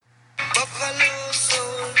Buffalo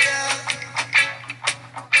soldier,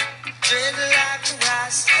 dreadlock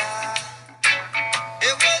rasta.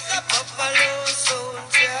 It was a buffalo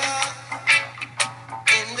soldier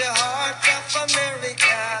in the heart of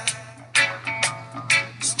America,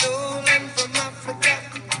 stolen from Africa,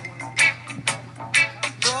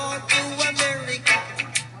 brought to America,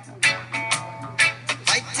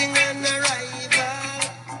 fighting an arrival,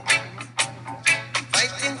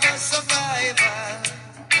 fighting for survival.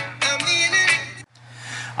 I mean it.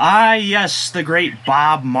 Ah, yes, the great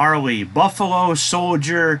Bob Marley, Buffalo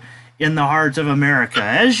Soldier in the heart of America.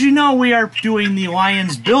 As you know, we are doing the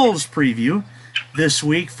Lions-Bills preview this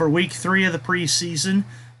week for week 3 of the preseason.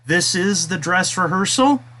 This is the dress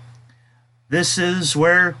rehearsal. This is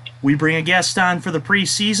where we bring a guest on for the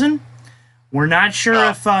preseason. We're not sure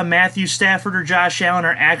if Matthew Stafford or Josh Allen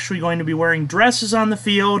are actually going to be wearing dresses on the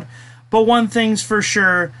field, but one thing's for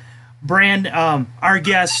sure, our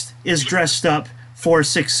guest is dressed up for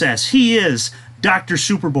success. He is Dr.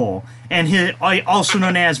 Super Bowl, and he, also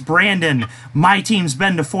known as Brandon. My team's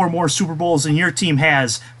been to 4 more Super Bowls than your team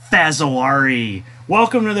has, Fazzolari.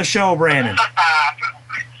 Welcome to the show, Brandon.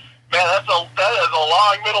 Man, that is a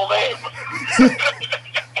long middle name.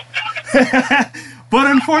 But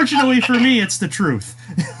unfortunately for me, it's the truth.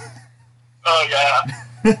 Oh, yeah.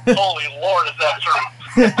 Holy Lord, is that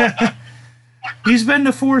true? He's been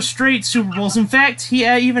to 4 straight Super Bowls. In fact, he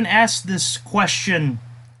even asked this question,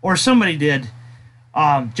 or somebody did,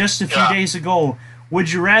 just a few days ago.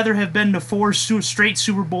 Would you rather have been to 4 straight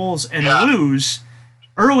Super Bowls and lose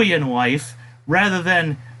early in life, rather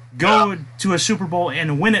than go to a Super Bowl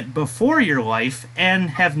and win it before your life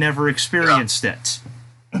and have never experienced it?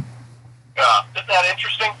 Yeah, isn't that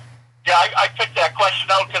interesting? Yeah, I picked that question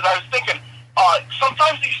out because I was thinking,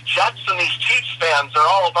 sometimes these Jets and these Chiefs fans are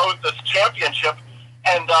all about this championship,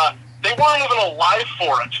 and they weren't even alive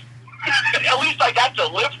for it. At least I got to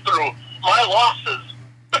live through my losses.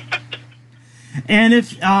 And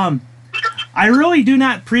if I really do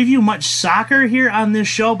not preview much soccer here on this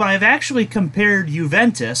show, but I've actually compared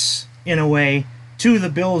Juventus, in a way, to the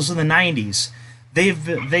Bills in the 90s.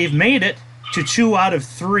 They've made it to 2 out of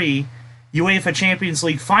 3 UEFA Champions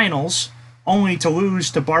League finals, only to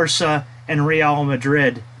lose to Barca and Real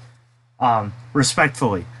Madrid,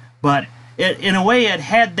 respectfully. But in a way, it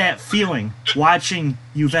had that feeling watching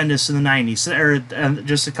Juventus in the 90s, or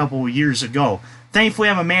just a couple of years ago. Thankfully,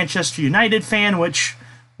 I'm a Manchester United fan, which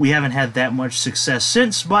we haven't had that much success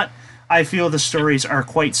since, but I feel the stories are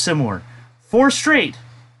quite similar. 4 straight,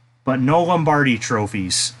 but no Lombardi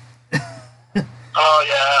trophies. Oh,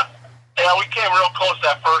 yeah. Yeah, we came real close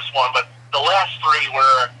that first one, but the last 3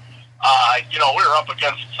 were, we were up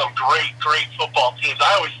against some great football teams.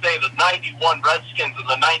 I always say the 91 Redskins and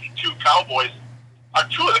the 92 Cowboys are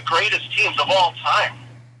 2 of the greatest teams of all time.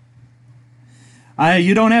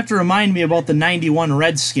 You don't have to remind me about the 91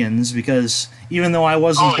 Redskins, because even though I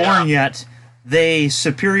wasn't born yet, they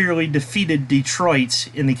superiorly defeated Detroit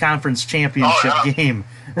in the conference championship game.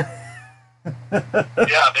 Yeah,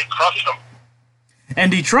 they crushed them.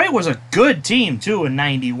 And Detroit was a good team, too, in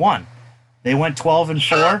 91. They went 12-4.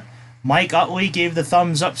 Sure. Mike Utley gave the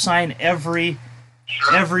thumbs up sign every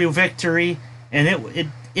victory, and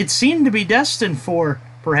it seemed to be destined for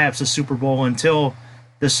perhaps a Super Bowl until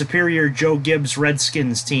the superior Joe Gibbs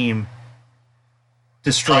Redskins team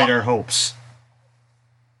destroyed our hopes.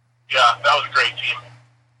 Yeah, that was a great team.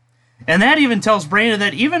 And that even tells Brandon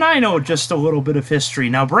that even I know just a little bit of history.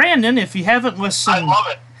 Now, Brandon, if you haven't listened, I love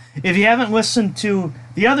it. If you haven't listened to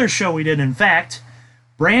the other show we did, in fact,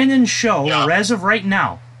 Brandon's show, as of right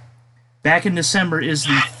now, back in December, is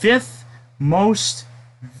the 5th most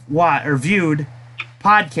viewed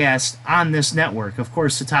podcast on this network. Of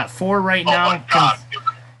course, the top 4 right now. Oh my God.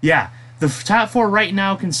 The top 4 right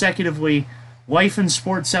now consecutively: Life and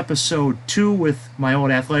Sports episode 2 with my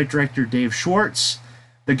old athletic director Dave Schwartz,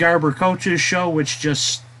 the Garber Coaches show, which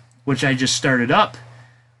I just started up,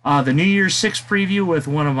 the New Year's 6 preview with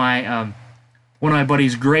one of my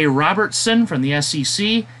buddies, Gray Robertson from the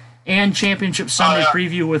SEC, and Championship Sunday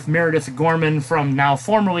preview with Meredith Gorman from now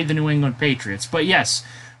formerly the New England Patriots. But yes,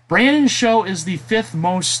 Brandon's show is the 5th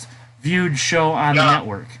most viewed show on the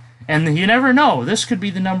network. And you never know, this could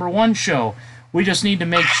be the number 1 show. We just need to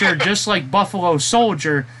make sure, just like Buffalo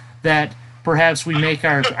Soldier, that perhaps we make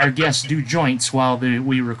our guests do joints while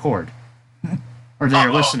we record. Or they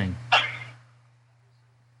are listening.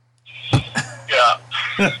 Yeah.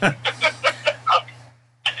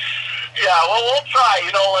 Yeah, well, we'll try.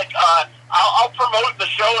 I'll promote the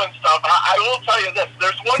show and stuff. I will tell you this.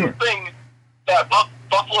 There's one thing that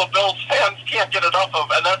Buffalo Bills fans can't get enough of,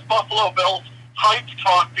 and that's Buffalo Bills hype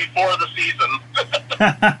talk before the season.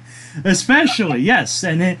 Especially, yes.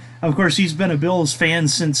 And of course, he's been a Bills fan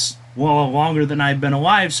since, well, longer than I've been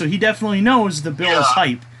alive, so he definitely knows the Bills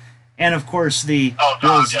hype. And, of course, the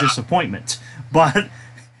Bills disappointment. But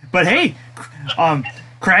hey,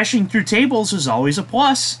 crashing through tables is always a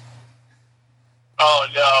plus. Oh,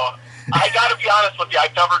 no. I got to be honest with you,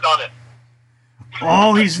 I've never done it.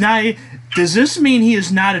 Oh, he's not. Does this mean he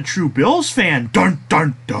is not a true Bills fan? Dun,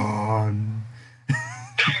 dun, dun.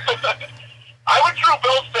 I'm a true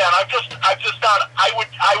Bills fan. I'm just not. I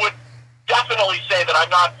would definitely say that I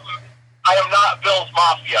am not Bills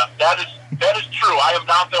Mafia. That is true. I am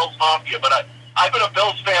not Bills Mafia, but I've been a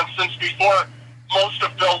Bills fan since before most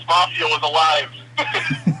of Bills Mafia was alive.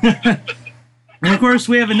 And of course,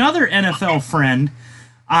 we have another NFL friend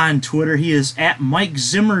on Twitter. He is at Mike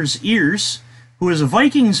Zimmer's Ears, who is a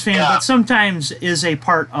Vikings fan, but sometimes is a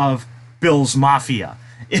part of Bills Mafia,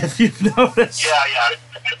 if you've noticed. Yeah.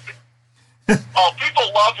 Oh,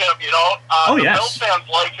 people love him, you know. The Bills fans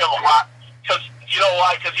like him a lot. Because, you know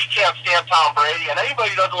why? Because he can't stand Tom Brady. And anybody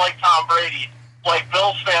who doesn't like Tom Brady, like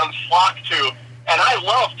Bills fans flock to. And I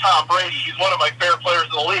love Tom Brady. He's one of my favorite players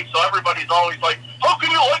in the league. So everybody's always like, how can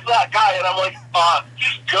you like that guy? And I'm like,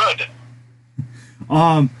 he's good.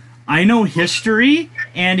 I know history,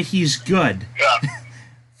 and he's good. Yeah.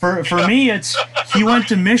 For me, it's he went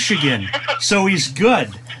to Michigan, so he's good.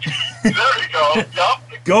 There you go.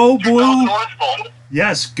 Yep. Go Blue.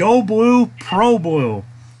 Yes, go Blue, pro Blue.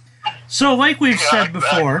 So, like we've said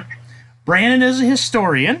before, Brandon is a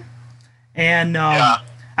historian, and I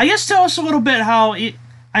guess tell us a little bit how.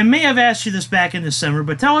 I may have asked you this back in December,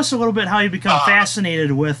 but tell us a little bit how you become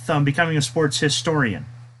fascinated with becoming a sports historian.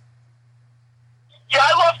 Yeah,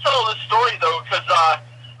 I love telling this story, though, because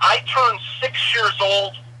I turned 6 years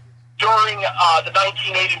old during the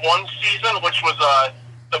 1981 season, which was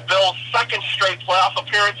the Bills' second straight playoff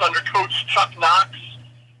appearance under Coach Chuck Knox.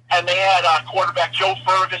 And they had quarterback Joe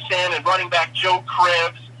Ferguson and running back Joe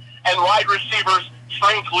Cribbs and wide receivers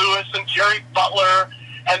Frank Lewis and Jerry Butler.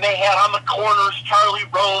 And they had on the corners Charlie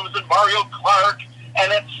Romes and Mario Clark.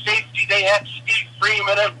 And at safety, they had Steve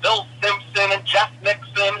Freeman and Bill Simpson and Jeff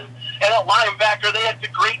Nixon. And at linebacker, they had the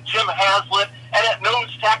great Jim Haslett. And at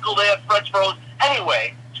nose tackle, they had Fred Rose.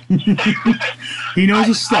 Anyway, he knows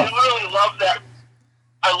his stuff. I really love that.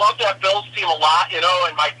 I love that Bills team a lot, you know,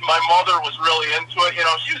 and my mother was really into it. You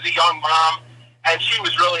know, she was a young mom, and she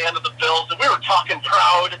was really into the Bills, and we were talking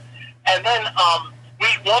proud. And then we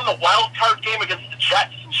won the wild card game against the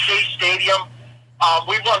Jets in Shea Stadium.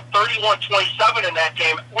 We won 31-27 in that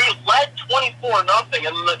game. We led 24-0,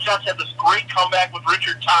 and the Jets had this great comeback with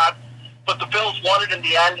Richard Todd, but the Bills won it in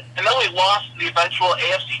the end. And then we lost to the eventual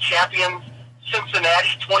AFC champions,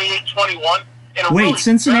 Cincinnati, 28-21. Wait,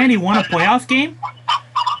 Cincinnati won a playoff game?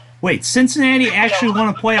 Wait, Cincinnati actually won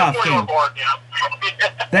a playoff game.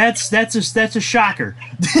 That's a shocker.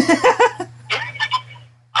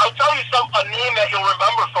 I'll tell you a name that you'll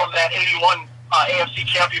remember from that 81 AFC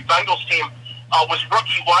champion Bengals team was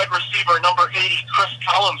rookie wide receiver number 80, Chris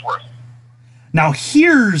Collinsworth. Now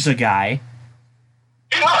here's a guy.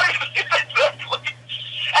 Exactly.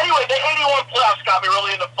 Anyway, the 81 playoffs got me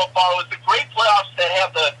really into football. It was the great playoffs that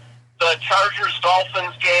had the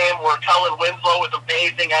Chargers-Dolphins game where Kellen Winslow was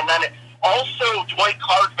amazing, and then also Dwight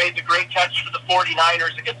Clark made the great catch for the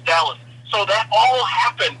 49ers against Dallas. So that all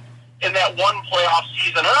happened in that one playoff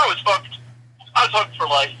season, and I was hooked. I was hooked for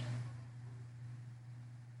life.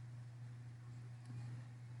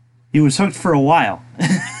 He was hooked for a while.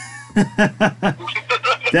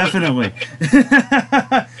 Definitely.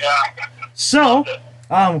 Yeah. So,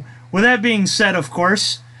 with that being said, of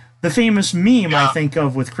course, the famous meme I think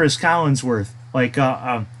of with Chris Collinsworth, like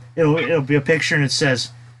it'll be a picture and it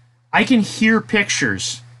says, "I can hear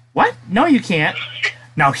pictures." What? No, you can't.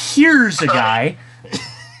 Now here's a guy.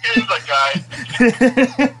 Here's a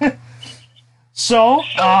guy. So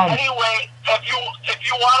anyway, if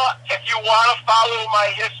you wanna follow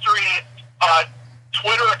my history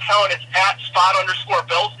Twitter account, it's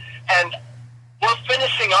 @spot_Bills, and we're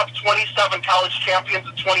finishing up 27 college champions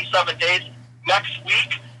in 27 days next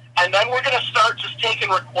week. And then we're going to start just taking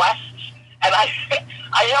requests. And I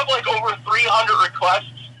have like over 300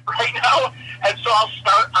 requests right now. And so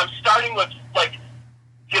I'm starting with like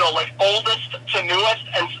oldest to newest.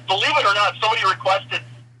 And believe it or not, somebody requested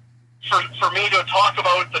for me to talk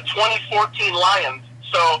about the 2014 Lions.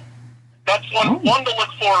 So that's one to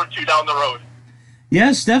look forward to down the road.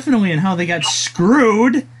 Yes, definitely. And how they got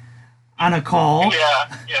screwed on a call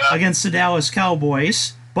against the Dallas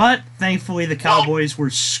Cowboys. But thankfully, the Cowboys were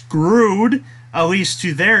screwed, at least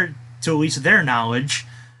to their knowledge,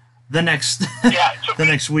 the next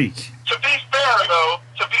week. To be fair,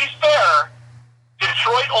 to be fair,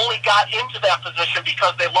 Detroit only got into that position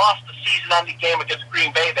because they lost the season-ending game against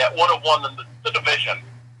Green Bay that would have won the division.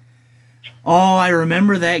 Oh, I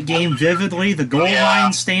remember that game vividly. The goal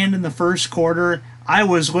line stand in the first quarter. I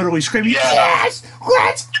was literally screaming, "Yes,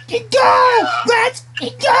 let's go, let's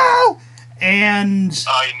go!" And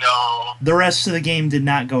I know the rest of the game did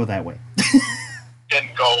not go that way.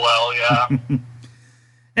 Didn't go well, yeah.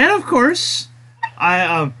 And of course,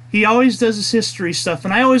 he always does his history stuff,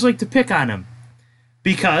 and I always like to pick on him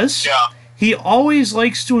because he always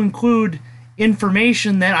likes to include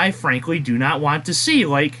information that I frankly do not want to see,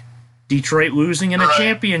 like Detroit losing in a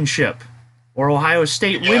championship, or Ohio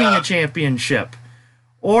State winning a championship,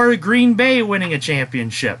 or Green Bay winning a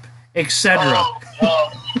championship, etc.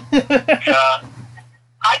 Yeah.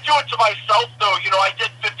 I do it to myself, though. You know, I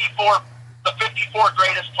did the 54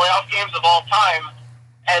 greatest playoff games of all time,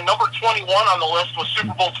 and number 21 on the list was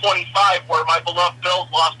Super Bowl 25, where my beloved Bills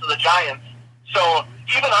lost to the Giants. So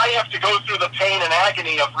even I have to go through the pain and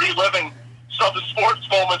agony of reliving some of the sports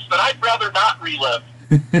moments that I'd rather not relive.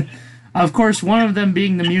 Of course, one of them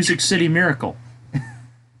being the Music City Miracle.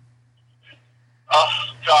 Oh,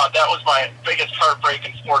 God, that was my biggest heartbreak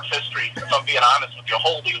in sports history, if I'm being honest with you.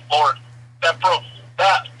 Holy Lord, that broke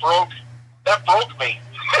me.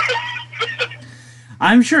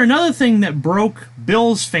 I'm sure another thing that broke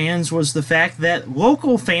Bills fans was the fact that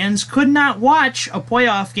local fans could not watch a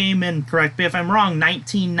playoff game in, correct me if I'm wrong,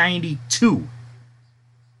 1992.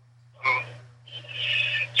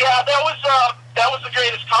 Yeah, that was the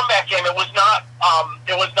greatest comeback game. It was not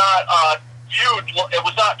viewed. It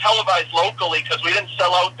was not televised locally because we didn't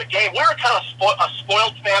sell out the game. We were kind of a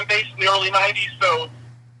spoiled fan base in the early '90s. So,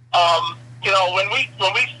 you know, when we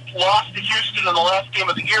lost to Houston in the last game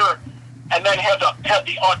of the year, and then had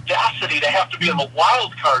the audacity to have to be in the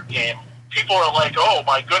wild card game, people were like, "Oh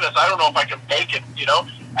my goodness, I don't know if I can make it," you know.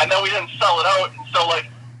 And then we didn't sell it out, and so like.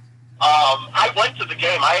 I went to the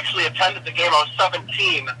game. I actually attended the game. I was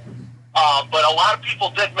 17, but a lot of people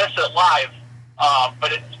did miss it live.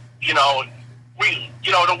 But it,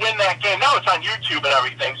 to win that game, now it's on YouTube and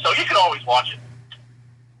everything, so you can always watch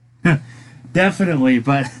it. Definitely,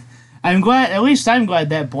 but I'm glad. At least I'm glad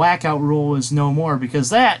that blackout rule is no more, because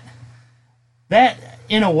that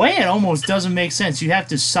in a way it almost doesn't make sense. You have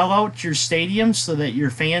to sell out your stadium so that your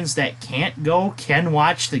fans that can't go can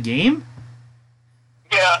watch the game.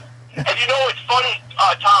 Yeah. And you know, it's funny,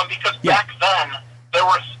 Tom, because back then there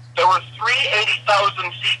were 3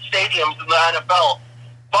 80,000-seat stadiums in the NFL: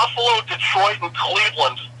 Buffalo, Detroit, and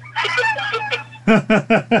Cleveland. So they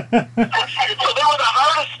were the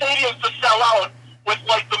hardest stadiums to sell out, with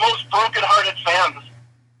like the most broken-hearted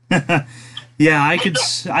fans. Yeah, I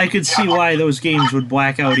could see why those games would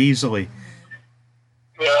black out easily.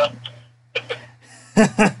 Yeah.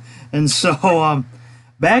 And so,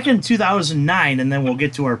 back in 2009, and then we'll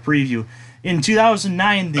get to our preview. In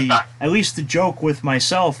 2009, at least the joke with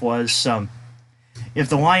myself was, if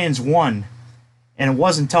the Lions won and it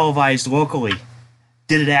wasn't televised locally,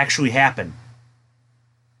 did it actually happen?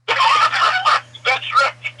 That's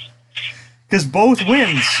right. Because both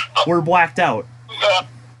wins were blacked out.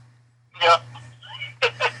 Yeah.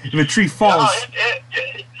 If a tree falls,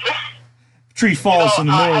 tree falls in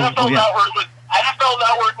the middle. NFL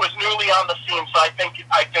Network was newly on the scene, so I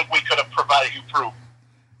think we could have provided you proof.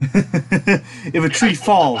 If a tree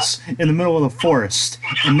falls in the middle of the forest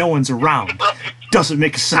and no one's around, doesn't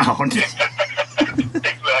make a sound.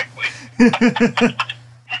 Exactly.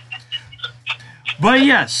 But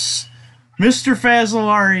yes, Mr.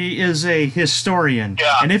 Fazzolari is a historian.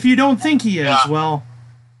 Yeah. And if you don't think he is, well,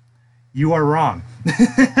 you are wrong. I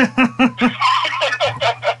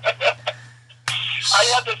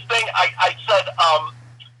had this thing, I said,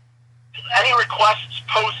 any requests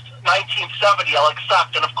post-1970 I'll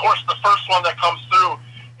accept, and of course the first one that comes through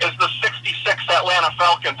is the 66 Atlanta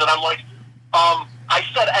Falcons, and I'm like, I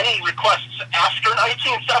said any requests after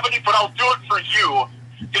 1970, but I'll do it for you,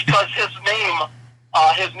 because his name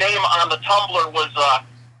on the Tumblr was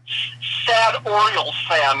Sad Orioles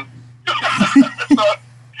fan. So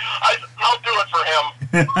I'll do it for him.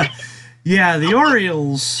 Yeah, the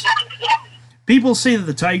Orioles. People say that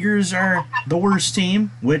the Tigers are the worst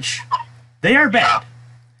team, which they are bad.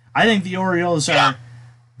 I think the Orioles are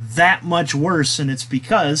that much worse, and it's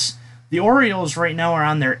because the Orioles right now are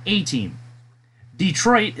on their A team.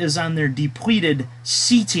 Detroit is on their depleted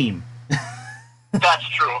C team. That's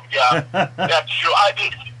true, yeah. That's true. I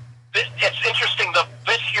mean, it's interesting.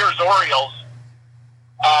 This year's Orioles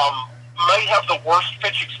might have the worst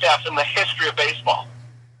pitching staff in the history of baseball.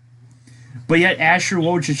 But yet Asher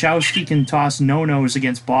Wojciechowski can toss no-nos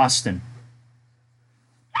against Boston.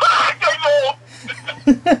 I know.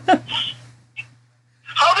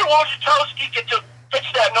 How did Wojciechowski get to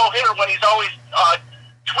pitch that no-hitter when he's always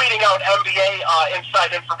tweeting out NBA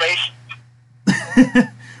inside information?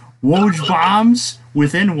 Woj bombs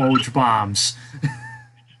within Woj bombs.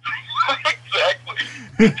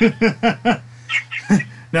 Exactly.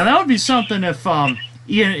 Now that would be something if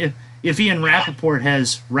Ian Rappaport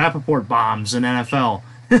has Rappaport bombs in NFL.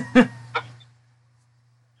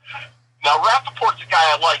 Now, Rappaport's a guy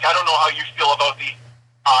I like. I don't know how you feel about the,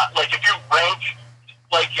 like, if you rank,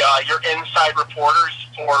 like, your inside reporters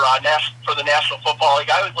for the National Football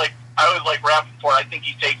League. I always like Rappaport. I think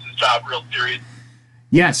he takes his job real serious.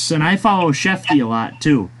 Yes, and I follow Shefty a lot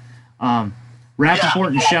too. Rappaport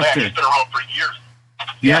and Schefter. He's been around for years.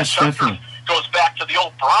 Yes, Schefter definitely. Goes back to the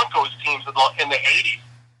old Broncos teams in the 80s.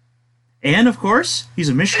 And of course, he's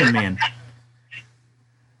a Michigan man.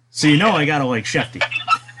 So you know I gotta like Shefty.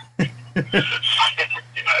 You're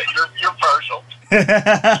partial.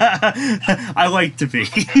 I like to be.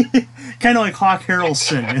 Kind of like Hawk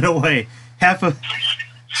Harrelson in a way.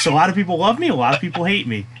 So a lot of people love me, a lot of people hate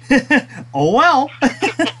me. Oh well.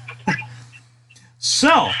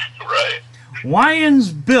 So, Right.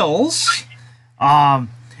 Lions Bills.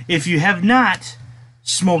 If you have not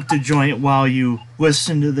smoked a joint while you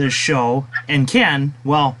listen to this show and can,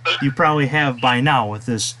 well, you probably have by now with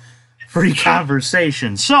this free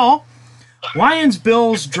conversation. So, Lions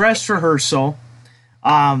Bills dress rehearsal.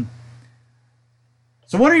 So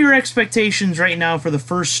what are your expectations right now for the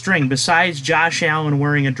first string besides Josh Allen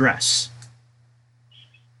wearing a dress?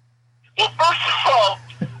 Well, first of all,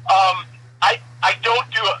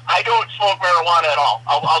 I don't smoke marijuana at all.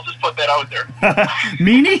 I'll just put that out there.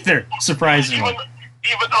 Me neither, surprisingly.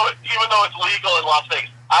 Even though it's legal in Las Vegas.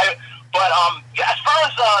 Yeah, as far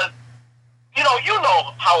as you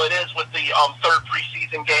know how it is with the third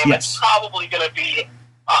preseason game. Yes. It's probably going to be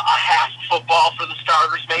a half football for the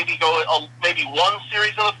starters. Maybe one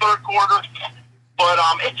series in the third quarter. But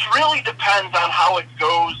it really depends on how it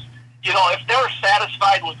goes. You know, if they're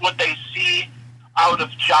satisfied with what they see out of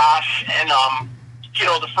Josh and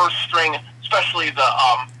the first string, especially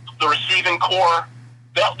the receiving core,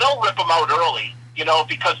 they'll rip them out early. You know,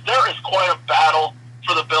 because there is quite a battle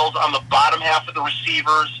for the Bills on the bottom half of the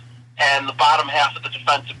receivers and the bottom half of the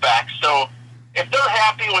defensive backs. So if they're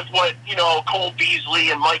happy with what Cole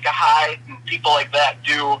Beasley and Micah Hyde and people like that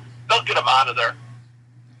do, they'll get them out of there.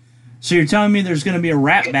 So you're telling me there's going to be a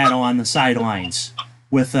rap battle on the sidelines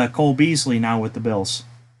with Cole Beasley now with the Bills?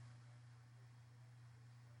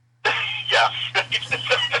 Yeah,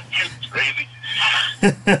 it's crazy.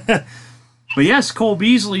 But yes, Cole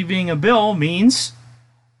Beasley being a Bill means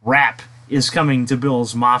rap is coming to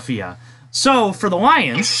Bills Mafia. So for the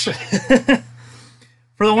Lions,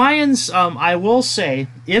 I will say,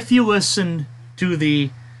 if you listened to the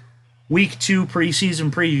Week 2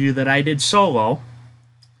 preseason preview that I did solo,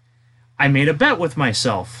 I made a bet with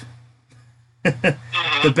myself.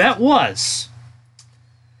 The bet was,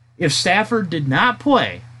 if Stafford did not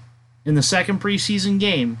play in the second preseason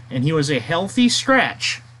game and he was a healthy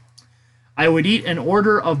scratch, I would eat an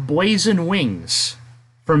order of blazing wings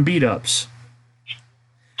from B-Dubs.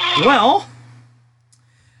 Well,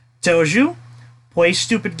 tells you, play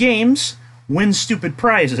stupid games, win stupid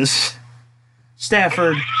prizes.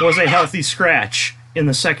 Stafford was a healthy scratch in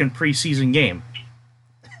the second preseason game.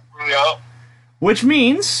 Yeah. Which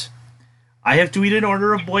means I have to eat an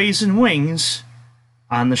order of blazing wings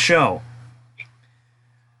on the show.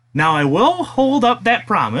 Now, I will hold up that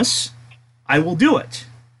promise. I will do it.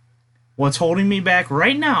 What's holding me back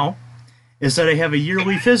right now is that I have a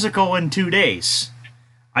yearly physical in 2 days.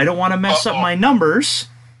 I don't want to mess up my numbers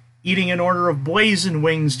eating an order of blazing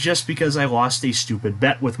wings just because I lost a stupid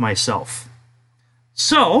bet with myself.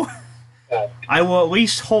 So, I will at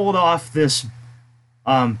least hold off this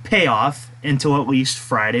payoff until at least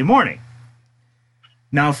Friday morning.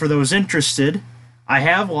 Now, for those interested, I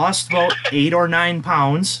have lost about 8 or 9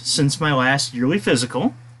 pounds since my last yearly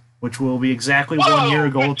physical, which will be exactly 1 year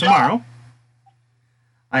ago tomorrow.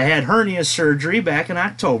 I had hernia surgery back in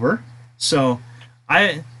October, so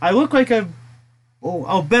I look like a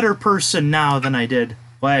better person now than I did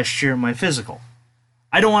last year in my physical.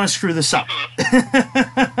 I don't want to screw this up.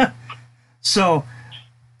 So,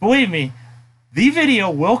 believe me, the video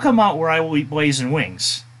will come out where I will eat blazing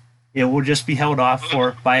wings. It will just be held off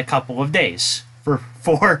by a couple of days for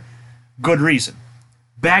good reason.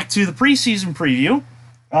 Back to the preseason preview.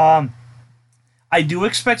 I do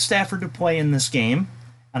expect Stafford to play in this game,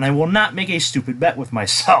 and I will not make a stupid bet with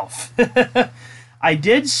myself. I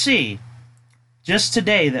did see just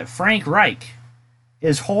today that Frank Reich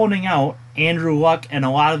is holding out Andrew Luck and a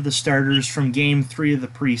lot of the starters from Game 3 of the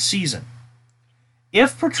preseason.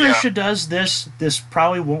 If Patricia does this, this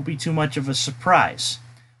probably won't be too much of a surprise.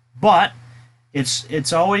 But it's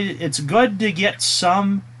good to get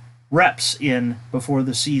some reps in before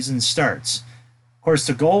the season starts. Of course,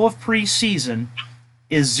 the goal of preseason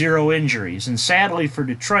is 0 injuries, and sadly for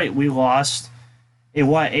Detroit, we lost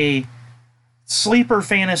a sleeper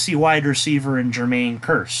fantasy wide receiver in Jermaine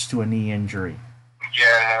Kearse to a knee injury.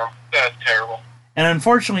 Yeah, that's terrible. And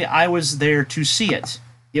unfortunately, I was there to see it.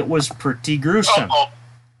 It was pretty gruesome. Uh-oh.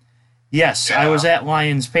 Yes, Yeah. I was at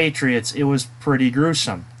Lions Patriots. It was pretty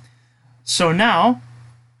gruesome. So now,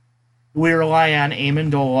 we rely on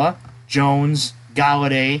Amendola, Jones,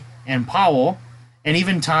 Galladay, and Powell, and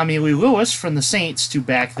even Tommy Lee Lewis from the Saints to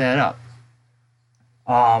back that up.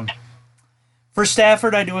 For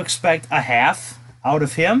Stafford, I do expect a half out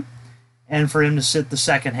of him, and for him to sit the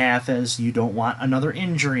second half, as you don't want another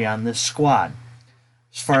injury on this squad.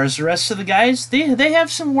 As far as the rest of the guys, they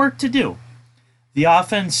have some work to do. The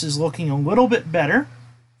offense is looking a little bit better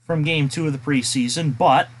from Game 2 of the preseason,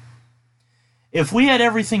 but if we had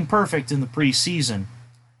everything perfect in the preseason,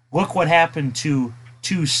 look what happened to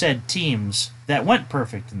 2 said teams that went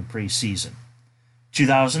perfect in the preseason.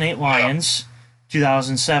 2008 Lions,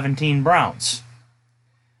 2017 Browns.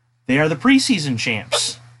 They are the preseason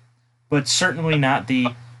champs, but certainly not the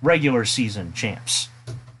regular season champs.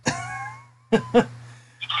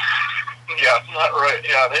 Yeah, not right.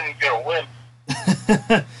 Yeah, they didn't get a win.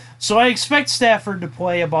 So I expect Stafford to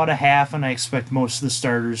play about a half, and I expect most of the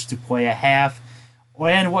starters to play a half.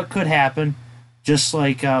 And what could happen, just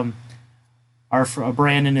like our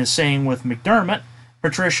Brandon is saying with McDermott,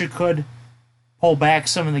 Patricia could pull back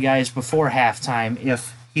some of the guys before halftime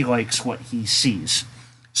if he likes what he sees.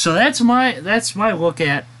 So that's my look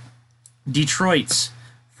at Detroit's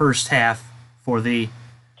first half for the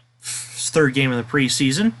third game of the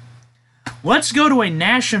preseason. Let's go to a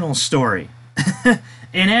national story.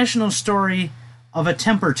 A national story of a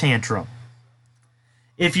temper tantrum.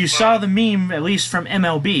 If you saw the meme, at least from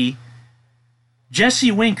MLB,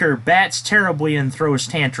 Jesse Winker bats terribly and throws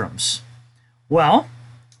tantrums. Well,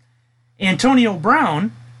 Antonio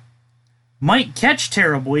Brown might catch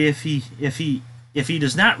terribly if he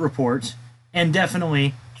does not report, and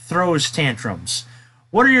definitely throws tantrums.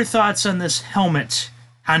 What are your thoughts on this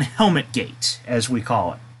Helmetgate, as we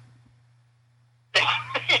call it?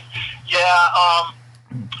 Yeah,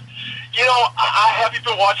 have you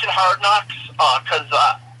been watching Hard Knocks? Because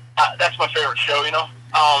that's my favorite show,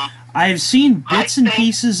 I've seen bits and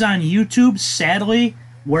pieces on YouTube. Sadly,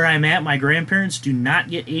 where I'm at, my grandparents do not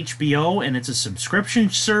get HBO, and it's a subscription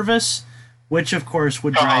service, which, of course,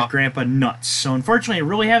 would drive Grandpa nuts. So, unfortunately, I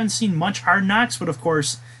really haven't seen much Hard Knocks, but, of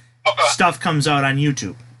course, stuff comes out on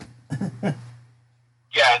YouTube.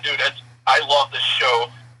 Yeah, dude, I love this show.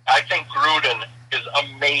 I think Gruden is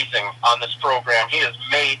amazing on this program. He is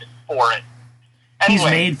made for it. Anyway,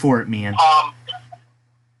 he's made for it, man. I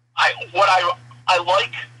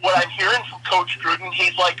like what I'm hearing from Coach Gruden.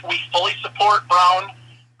 He's like, we fully support Brown.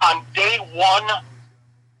 On day 1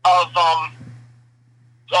 of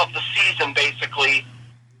the season, basically,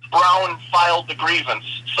 Brown filed the grievance.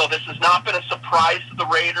 So this has not been a surprise to the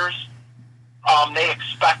Raiders. They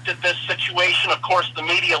expected this situation. Of course, the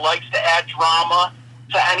media likes to add drama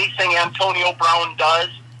to anything Antonio Brown does,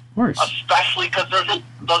 especially because there's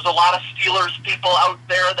a lot of Steelers people out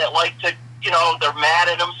there that like to, they're mad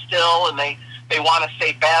at him still, and they want to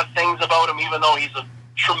say bad things about him, even though he's a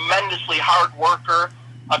tremendously hard worker,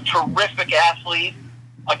 a terrific athlete,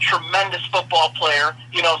 a tremendous football player,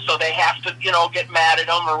 so they have to, get mad at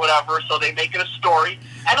him or whatever, so they make it a story.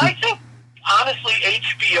 And I think, honestly,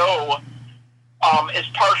 HBO is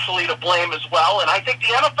partially to blame as well, and I think the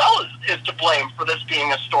NFL is to blame for this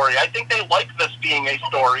being a story. I think they like this being a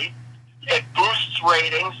story. It boosts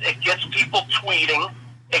ratings. It gets people tweeting.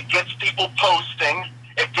 It gets people posting.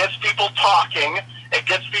 It gets people talking. It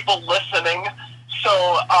gets people listening.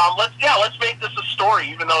 So let's make this a story,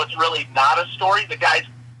 even though it's really not a story. The guy's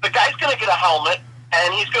going to get a helmet,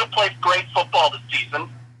 and he's going to play great football this season.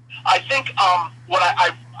 I think what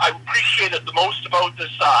I appreciated the most about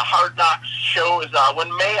this Hard Knocks show is when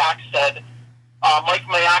Mayock said, Mike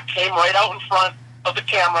Mayock came right out in front of the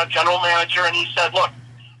camera, general manager, and he said, look,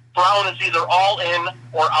 Brown is either all in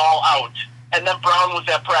or all out. And then Brown was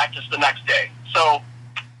at practice the next day. So,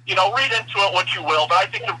 read into it what you will, but I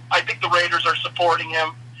think the Raiders are supporting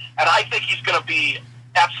him, and I think he's going to be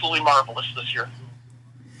absolutely marvelous this year.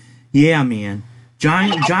 Yeah, man.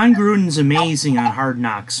 John Gruden's amazing on Hard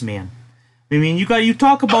Knocks, man. I mean, you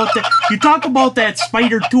talk about that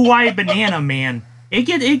spider 2-eye banana, man.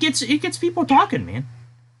 It gets people talking, man.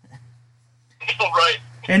 Right.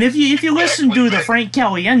 And if you listen to the Frank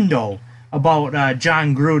Caliendo about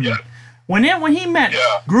John Gruden. Yeah. When he met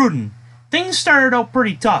Gruden, things started out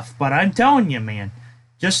pretty tough. But I'm telling you, man,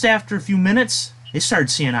 just after a few minutes, they started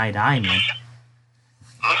seeing eye to eye, man.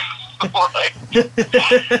 Right.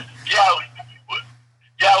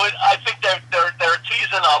 I think they're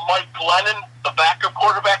teasing Mike Glennon, the backup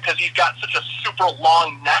quarterback, because he's got such a super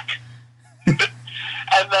long neck.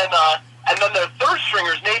 and then their third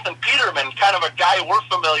stringers, Nathan Peterman, kind of a guy we're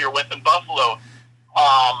familiar with in Buffalo.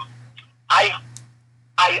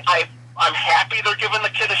 I'm happy they're giving the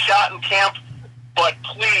kid a shot in camp, but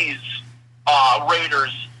please,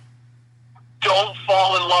 Raiders, don't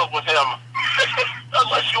fall in love with him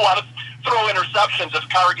unless you want to throw interceptions if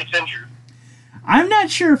Carr gets injured. I'm not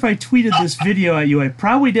sure if I tweeted this video at you. I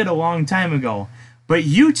probably did a long time ago. But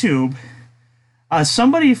YouTube,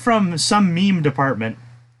 somebody from some meme department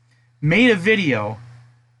made a video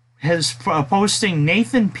posting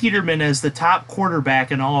Nathan Peterman as the top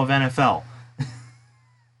quarterback in all of NFL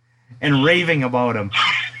and raving about him.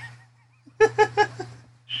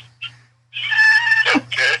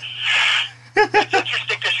 Okay. It's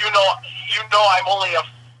interesting because you know I'm only a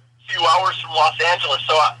few hours from Los Angeles,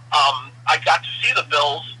 so I got to see the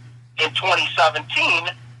Bills in 2017.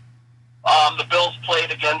 The Bills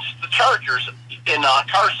played against the Chargers in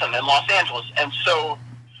Carson in Los Angeles, and so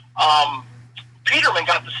Peterman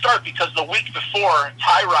got the start because the week before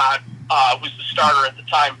Tyrod was the starter at the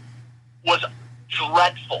time, was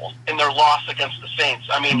dreadful in their loss against the Saints.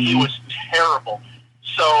 I mean, he was terrible.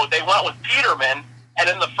 So they went with Peterman, and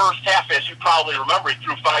in the first half, as you probably remember, he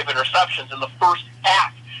threw 5 interceptions in the first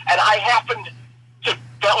half. And I happened to,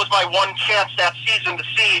 that was my one chance that season to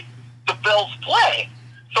see the Bills play.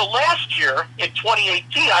 So last year, in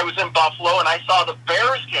 2018, I was in Buffalo, and I saw the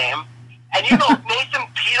Bears game. And you know, Nathan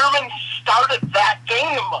Peterman started that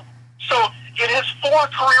game. So in his 4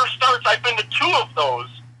 career starts, I've been to 2 of those,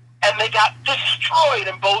 and they got destroyed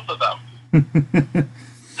in both of them.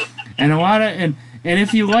 And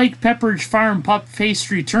if you like Pepperidge Farm pup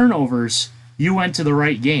pastry turnovers, you went to the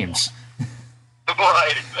right games.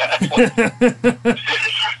 Right, exactly.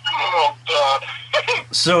 Oh, God.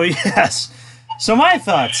 So, yes. So, my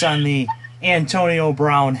thoughts on the Antonio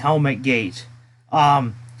Brown helmet gate.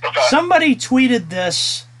 Okay. Somebody tweeted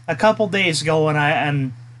this a couple days ago,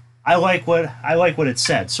 and I like what it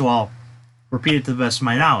said, so I'll repeat it to the best of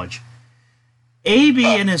my knowledge.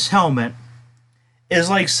 AB in his helmet is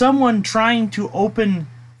like someone trying to open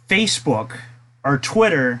Facebook or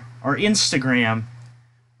Twitter or Instagram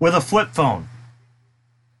with a flip phone.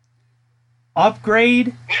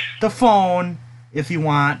 Upgrade the phone if you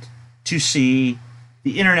want to see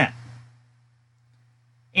the internet.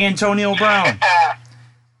 Antonio Brown,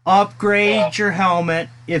 upgrade your helmet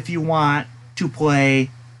if you want to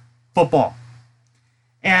play football.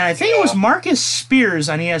 And I think it was Marcus Spears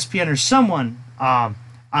on ESPN or someone on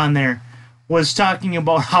there was talking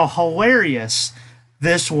about how hilarious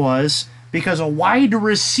this was because a wide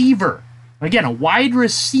receiver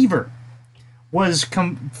was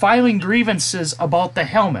filing grievances about the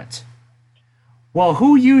helmet. Well,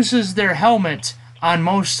 who uses their helmet on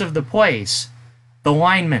most of the plays? The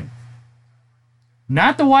linemen.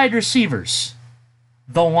 Not the wide receivers.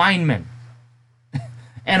 The linemen.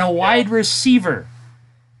 And a wide receiver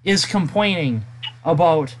is complaining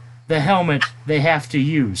about the helmet they have to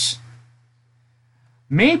use.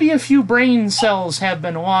 Maybe a few brain cells have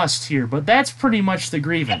been lost here, but that's pretty much the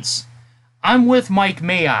grievance. I'm with Mike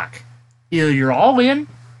Mayock. Either you're all in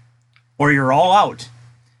or you're all out.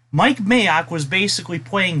 Mike Mayock was basically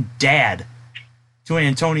playing dad to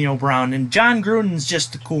Antonio Brown, and John Gruden's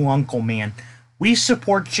just a cool uncle, man. We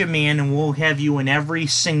support you, man, and we'll have you in every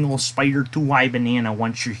single Spider 2Y banana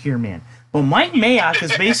once you're here, man. But Mike Mayock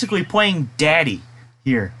is basically playing daddy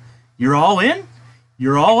here. You're all in,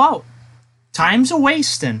 you're all out. Time's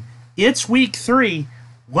a-wasting. It's week 3.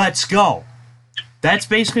 Let's go. That's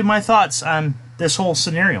basically my thoughts on this whole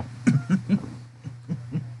scenario.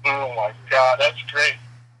 Oh, my God. That's great.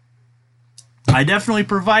 I definitely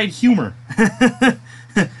provide humor,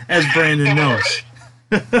 as Brandon knows.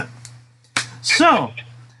 So,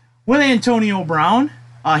 with Antonio Brown,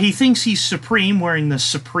 he thinks he's supreme wearing the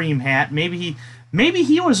Supreme hat. Maybe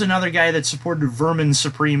he was another guy that supported Vermin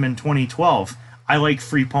Supreme in 2012. I like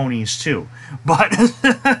free ponies too. But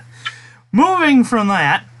moving from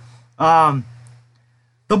that,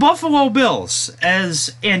 the Buffalo Bills,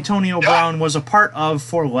 as Antonio Brown was a part of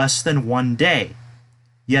for less than 1 day.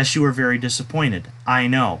 Yes, you were very disappointed. I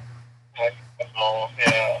know. Oh,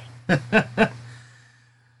 yeah.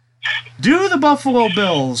 Do the Buffalo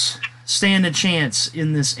Bills stand a chance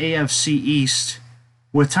in this AFC East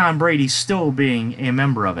with Tom Brady still being a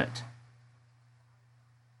member of it?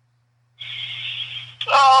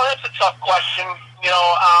 Oh, that's a tough question.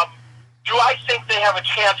 Do I think they have a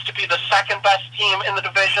chance to be the second best team in the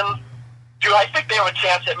division? Do I think they have a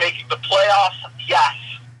chance at making the playoffs? Yes.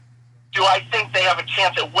 Do I think they have a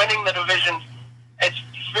chance at winning the division? It's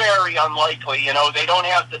very unlikely. They don't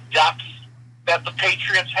have the depth that the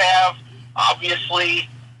Patriots have. Obviously,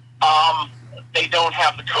 they don't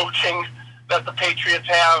have the coaching that the Patriots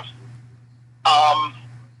have.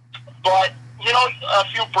 But, a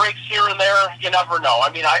few breaks here and there, you never know.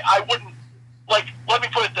 I mean, I wouldn't, let me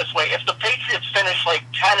put it this way. If the Patriots finish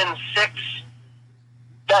 10-6,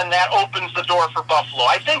 then that opens the door for Buffalo.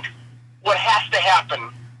 I think what has to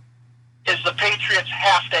happen is the Patriots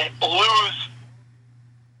have to lose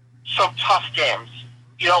some tough games,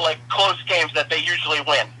 close games that they usually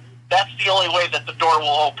win. That's the only way that the door will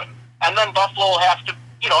open. And then Buffalo will have to,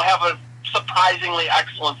 have a surprisingly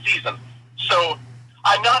excellent season. So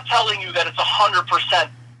I'm not telling you that it's 100%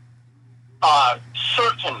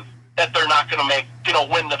 certain that they're not going to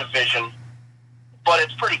win the division, but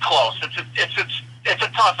it's pretty close. It's a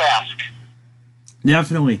tough ask.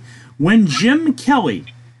 Definitely. When Jim Kelly,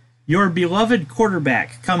 your beloved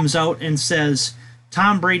quarterback, comes out and says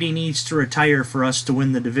Tom Brady needs to retire for us to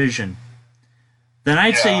win the division, then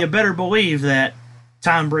I'd say you better believe that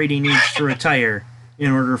Tom Brady needs to retire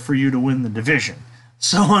in order for you to win the division.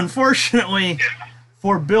 So unfortunately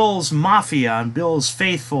for Bills Mafia and Bills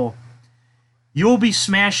Faithful, you'll be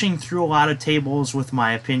smashing through a lot of tables with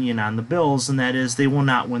my opinion on the Bills, and that is they will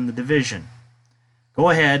not win the division. Go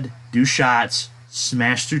ahead, do shots,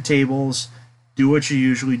 smash through tables, do what you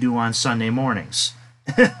usually do on Sunday mornings.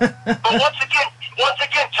 But once again,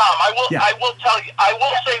 Tom, I will tell you, I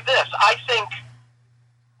will say this. I think,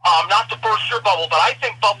 not to burst your bubble, but I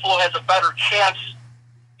think Buffalo has a better chance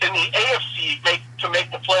in the AFC to make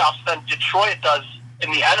the playoffs than Detroit does in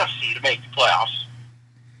the NFC to make the playoffs.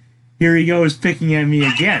 Here he goes picking at me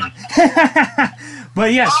again.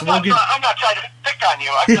 But yes, I'm not trying to pick on you.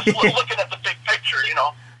 I'm just looking at the big picture,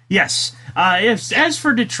 Yes. As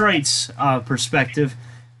for Detroit's perspective,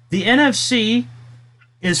 the NFC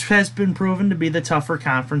has been proven to be the tougher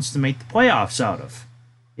conference to make the playoffs out of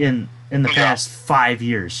in the past 5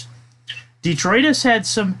 years. Detroit has had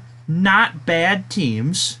some not bad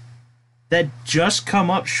teams that just come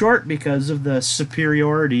up short because of the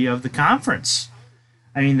superiority of the conference.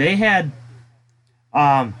 I mean, they had,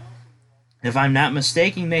 if I'm not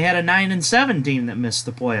mistaken, they had a 9-7 team that missed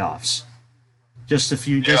the playoffs just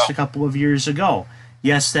a couple of years ago.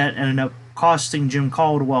 Yes, that ended up costing Jim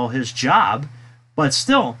Caldwell his job, but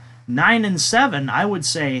still, 9-7, I would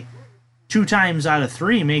say 2 times out of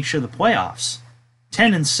 3 makes you the playoffs.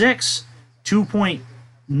 10-6,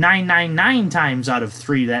 2.999 times out of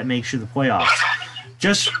 3 that makes you the playoffs.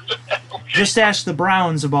 Just ask the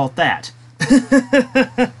Browns about that.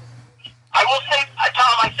 I will say,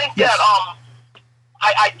 Tom, I think that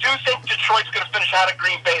I do think Detroit's going to finish out of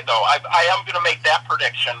Green Bay, though. I am going to make that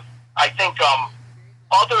prediction. I think,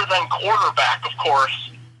 other than quarterback, of course,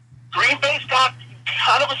 Green Bay's got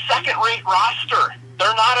kind of a second-rate roster.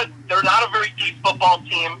 They're not a very deep football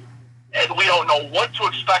team, and we don't know what to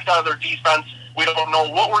expect out of their defense. We don't know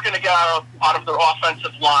what we're going to get out of their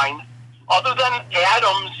offensive line. Other than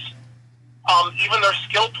Adams, even their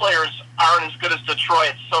skill players aren't as good as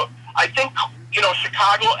Detroit. So I think,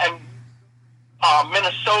 Chicago and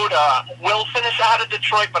Minnesota will finish out of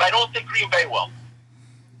Detroit, but I don't think Green Bay will.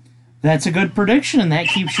 That's a good prediction, and that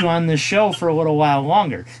keeps you on this show for a little while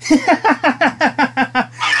longer.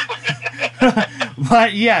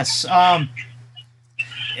 But yes,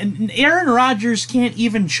 and Aaron Rodgers can't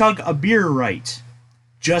even chug a beer right.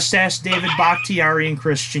 Just ask David Bakhtiari and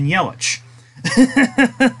Christian Yelich.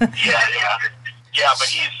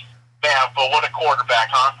 Yeah, but what a quarterback,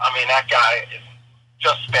 huh? I mean, that guy is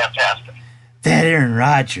just fantastic. That Aaron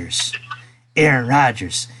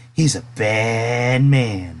Rodgers, he's a bad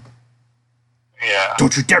man. Yeah.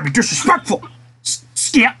 Don't you dare be disrespectful!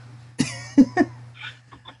 Skip!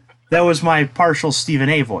 That was my partial Stephen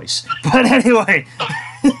A. voice. But anyway.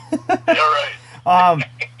 You're right.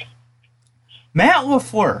 Matt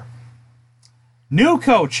LaFleur, new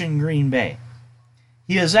coach in Green Bay.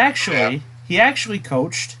 He actually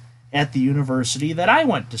coached at the university that I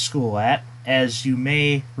went to school at, as you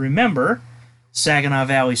may remember, Saginaw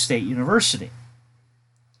Valley State University.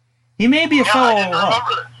 He may be a fellow alum.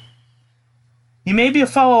 He may be a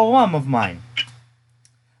fellow alum of mine.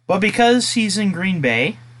 But because he's in Green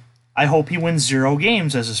Bay, I hope he wins 0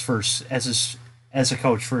 games as a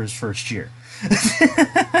coach for his first year.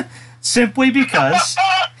 Simply because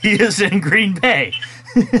he is in Green Bay.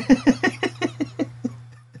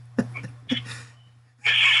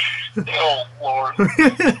 Oh, Lord.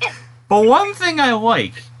 But one thing I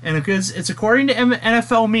like, and because it's according to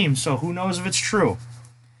NFL memes, so who knows if it's true.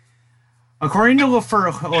 According to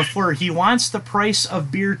LaFleur, he wants the price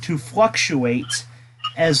of beer to fluctuate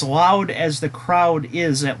as loud as the crowd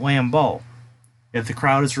is at Lambeau. If the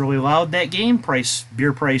crowd is really loud that game,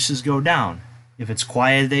 beer prices go down. If it's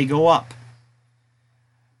quiet, they go up.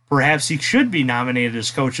 Perhaps he should be nominated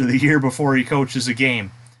as Coach of the Year before he coaches a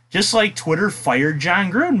game. Just like Twitter fired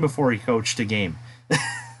John Gruden before he coached a game.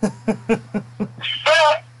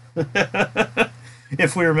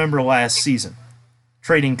 If we remember last season.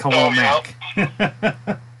 Trading Khalil Mack.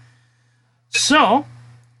 So,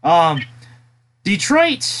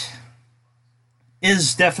 Detroit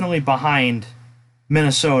is definitely behind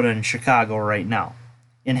Minnesota and Chicago right now.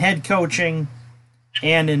 In head coaching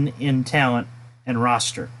and in talent and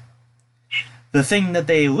roster. The thing that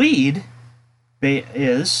they lead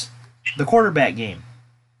is the quarterback game.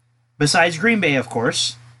 Besides Green Bay, of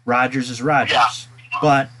course, Rodgers is Rodgers. Yeah.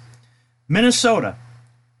 But Minnesota,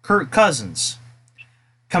 Kirk Cousins,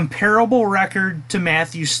 comparable record to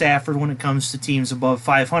Matthew Stafford when it comes to teams above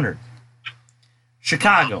 500.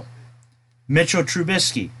 Chicago, Mitchell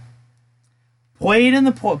Trubisky, played in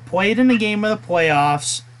a game of the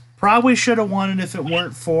playoffs. Probably should have won it if it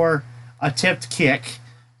weren't for a tipped kick,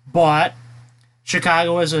 but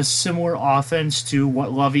Chicago has a similar offense to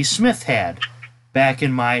what Lovie Smith had back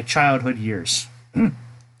in my childhood years,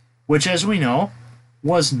 which, as we know,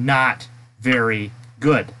 was not very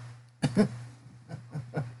good.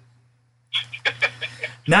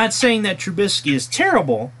 Not saying that Trubisky is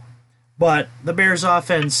terrible, but the Bears'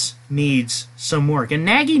 offense needs some work. And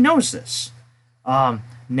Nagy knows this.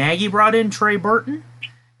 Nagy brought in Trey Burton,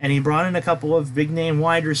 and he brought in a couple of big-name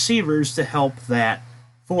wide receivers to help that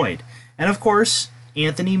void. And, of course,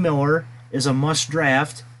 Anthony Miller is a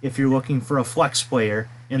must-draft if you're looking for a flex player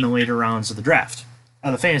in the later rounds of the draft,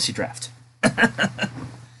 of the fantasy draft.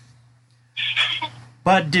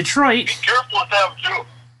 But Detroit... Be careful with them, too.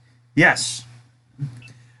 Yes.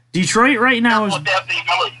 Detroit right now is... With that thing,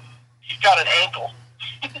 he's got an ankle.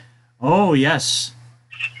 Oh, yes.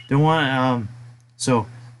 Don't want... So,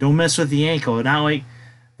 don't mess with the ankle. Not like...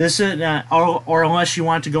 This is... or unless you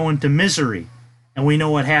want to go into Misery. And we know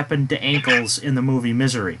what happened to ankles in the movie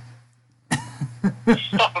Misery.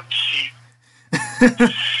 Oh,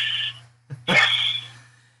 jeez.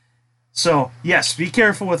 So, yes, be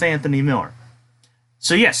careful with Anthony Miller.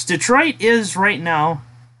 So, yes, Detroit is right now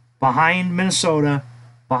behind Minnesota,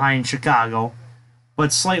 behind Chicago,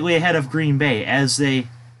 but slightly ahead of Green Bay as they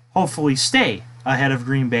hopefully stay ahead of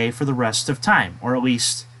Green Bay for the rest of time, or at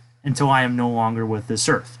least until I am no longer with this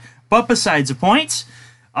earth. But besides the point,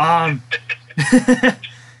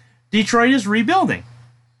 Detroit is rebuilding.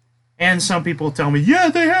 And some people tell me, yeah,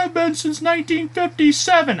 they have been since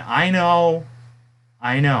 1957. I know.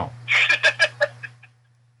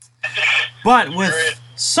 But with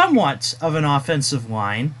somewhat of an offensive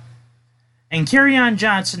line, and Kerryon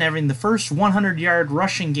Johnson having the first 100-yard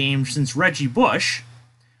rushing game since Reggie Bush.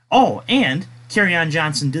 Oh, and Kerryon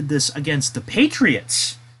Johnson did this against the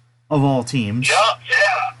Patriots, of all teams.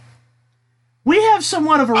 Yeah. We have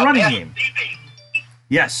somewhat of a running game.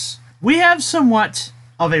 Yes, we have somewhat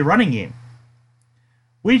of a running game.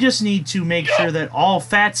 We just need to make sure that all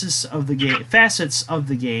facets of the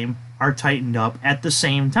game are tightened up at the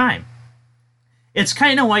same time. It's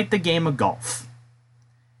kind of like the game of golf.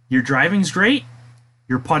 Your driving's great,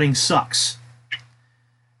 your putting sucks.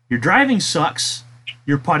 Your driving sucks,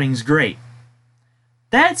 your putting's great.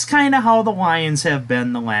 That's kind of how the Lions have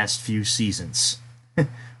been the last few seasons.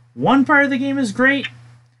 One part of the game is great,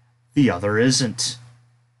 the other isn't.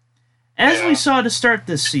 As we saw to start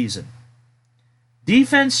this season,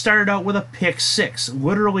 defense started out with a pick six,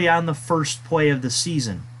 literally on the first play of the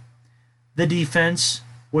season. The defense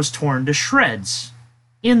was torn to shreds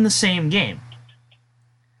in the same game.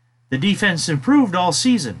 The defense improved all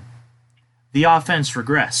season. The offense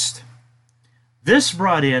regressed. This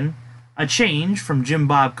brought in a change from Jim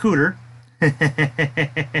Bob Cooter.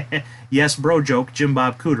 Yes, bro joke, Jim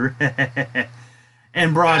Bob Cooter.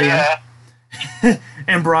 and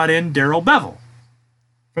brought in Darrell Bevell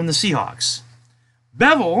from the Seahawks.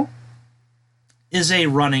 Bevell is a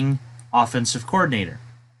running offensive coordinator.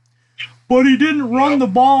 But he didn't run the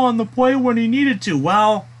ball on the play when he needed to.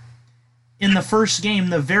 Well, in the first game,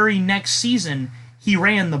 the very next season, he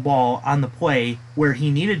ran the ball on the play where he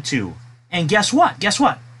needed to. And guess what?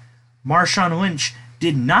 Marshawn Lynch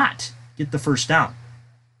did not get the first down.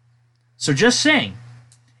 So just saying,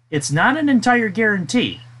 it's not an entire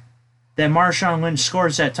guarantee that Marshawn Lynch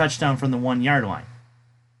scores that touchdown from the 1-yard line.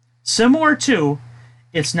 Similar to,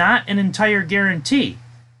 it's not an entire guarantee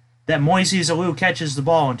that Moises Alou catches the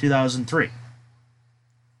ball in 2003.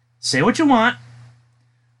 Say what you want,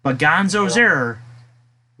 but Gonzo's error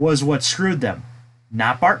was what screwed them,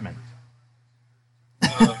 not Bartman.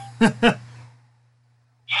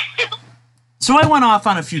 So I went off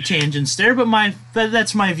on a few tangents there, but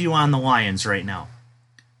that's my view on the Lions right now.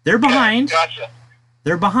 They're behind. Gotcha.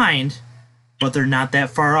 They're behind, but they're not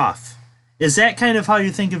that far off. Is that kind of how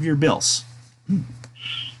you think of your Bills? Yeah.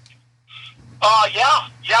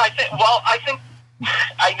 I think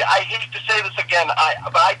I hate to say this again,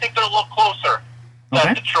 but I think they're a little closer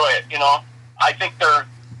than Detroit. You know, I think they're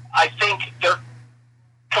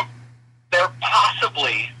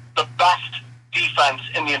possibly the best defense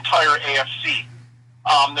in the entire AFC.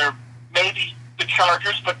 They're maybe the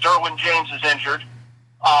Chargers, but Derwin James is injured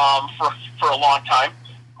for a long time.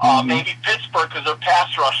 Maybe Pittsburgh, because their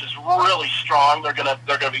pass rush is really strong. They're gonna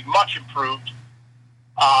be much improved.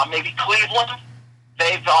 Maybe Cleveland.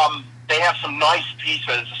 They have some nice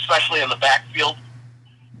pieces, especially in the backfield.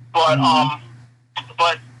 But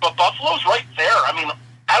Buffalo's right there. I mean,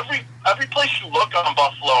 every place you look on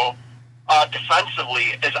Buffalo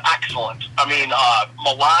defensively is excellent. I mean,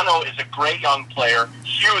 Milano is a great young player.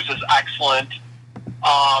 Hughes is excellent.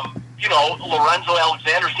 Lorenzo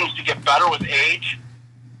Alexander seems to get better with age.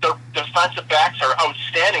 Their defensive backs are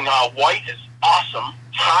outstanding. White is awesome.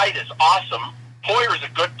 Hyde is awesome. Poyer is a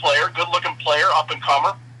good player, good-looking player,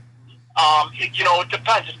 up-and-comer. It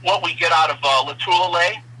depends what we get out of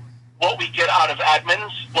Latulele, what we get out of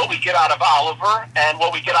Edmonds, what we get out of Oliver, and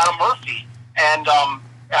what we get out of Murphy. And,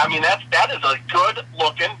 that is a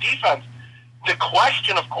good-looking defense. The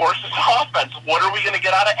question, of course, is offense. What are we going to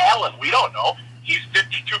get out of Allen? We don't know. He's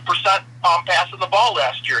 52% passing the ball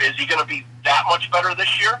last year. Is he going to be that much better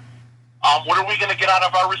this year? What are we going to get out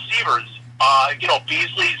of our receivers?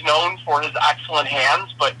 Beasley's known for his excellent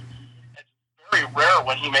hands, but it's very rare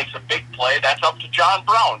when he makes a big play. That's up to John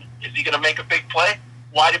Brown. Is he going to make a big play?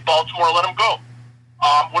 Why did Baltimore let him go?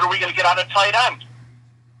 What are we going to get out of tight end?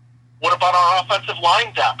 What about our offensive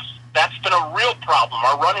line depth? That's been a real problem.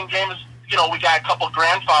 Our running game is, we got a couple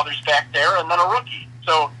grandfathers back there and then a rookie.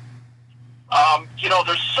 So,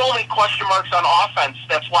 there's so many question marks on offense.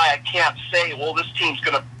 That's why I can't say, well, this team's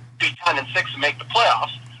going to be 10-6 and make the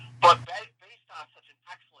playoffs. But based on such an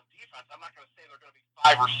excellent defense, I'm not going to say they're going to be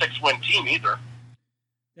 5 or 6 win team either.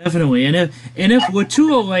 Definitely, and if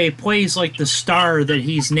Latulele plays like the star that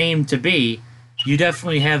he's named to be, you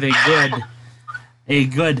definitely have a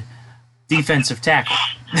good defensive tackle.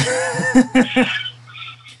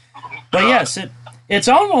 But yes, it's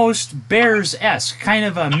almost Bears-esque, kind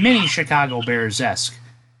of a mini Chicago Bears-esque.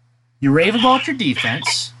 You rave about your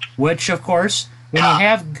defense, which of course,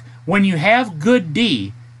 when you have good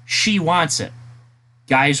D, she wants it.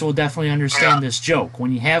 Guys will definitely understand this joke.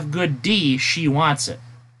 When you have good D, she wants it.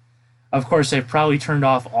 Of course, I've probably turned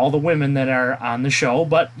off all the women that are on the show,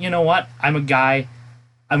 but you know what? I'm a guy.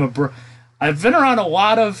 I've been around a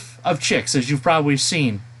lot of chicks, as you've probably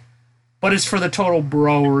seen, but it's for the total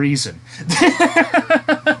bro reason.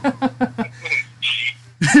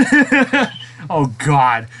 Oh,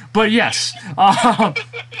 God. But yes,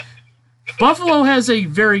 Buffalo has a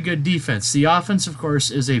very good defense. The offense, of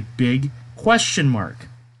course, is a big question mark.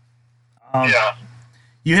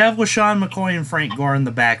 You have LaShawn McCoy and Frank Gore in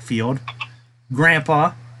the backfield.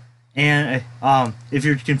 Grandpa, and if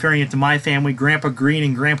you're comparing it to my family, Grandpa Green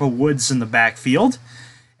and Grandpa Woods in the backfield.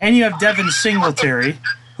 And you have Devin Singletary,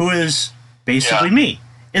 who is basically me,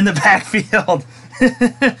 in the backfield.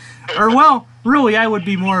 Or, well, really, I would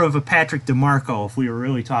be more of a Patrick DeMarco if we were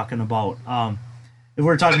really talking about, if we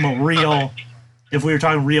were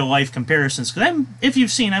talking real life comparisons. Because if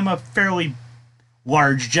you've seen, I'm a fairly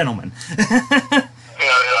large gentleman.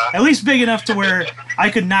 At least big enough to where I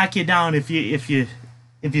could knock you down if you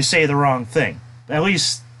say the wrong thing. At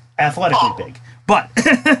least athletically big. But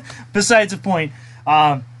besides the point,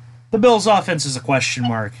 the Bills' offense is a question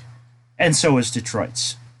mark, and so is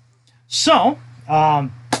Detroit's. So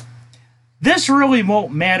this really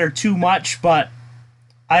won't matter too much, but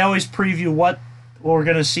I always preview what we're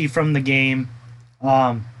going to see from the game.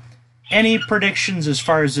 Any predictions as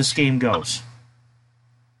far as this game goes?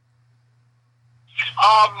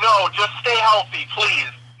 No, just stay healthy, please.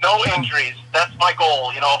 No injuries. That's my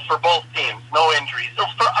goal, for both teams. No injuries.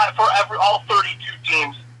 For all 32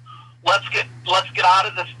 teams, let's get out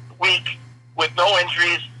of this week with no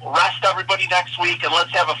injuries. Rest everybody next week, and let's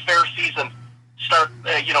have a fair season.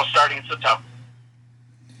 Starting in September.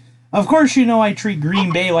 Of course, I treat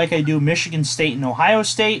Green Bay like I do Michigan State and Ohio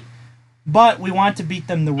State, but we want to beat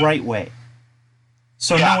them the right way.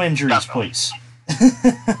 So no injuries, definitely. please.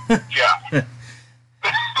 Yeah.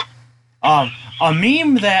 A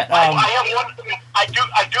meme that I have one. I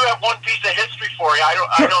do have one piece of history for you. Sure.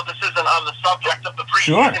 I know this isn't on the subject of the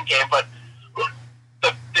Sure. preseason game, but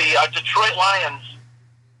the Detroit Lions,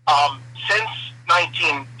 since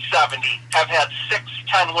 1970, have had 6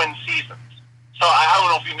 10-win seasons. So I don't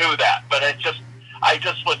know if you knew that, but I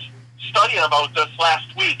just was studying about this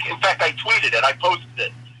last week. In fact, I tweeted it. I posted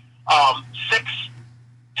it. 6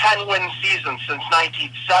 10-win seasons since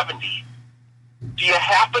 1970. Do you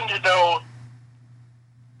happen to know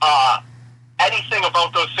anything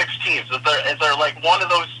about those 6 teams? Is there like one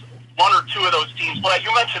or two of those teams? Well,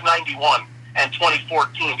 you mentioned 91 and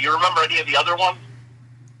 2014. Do you remember any of the other ones?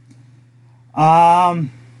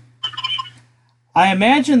 I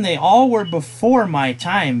imagine they all were before my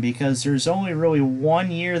time because there's only really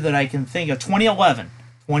one year that I can think of. 2011.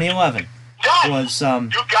 2011 was you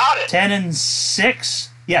got it. 10-6.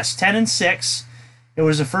 Yes, 10-6. It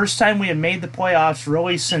was the first time we had made the playoffs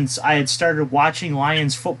really since I had started watching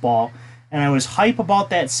Lions football, and I was hype about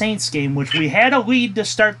that Saints game, which we had a lead to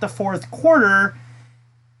start the fourth quarter,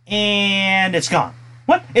 and it's gone.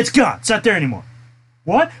 What? It's gone. It's not there anymore.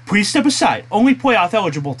 What? Please step aside. Only playoff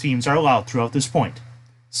eligible teams are allowed throughout this point.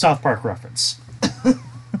 South Park reference.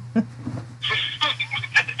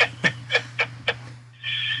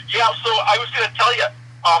 Yeah, so I was going to tell you,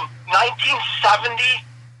 1970,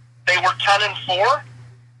 they were 10-4.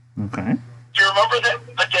 Okay. Do you remember that?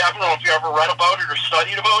 I don't know if you ever read about it or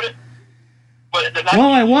studied about it. But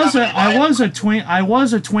Well, I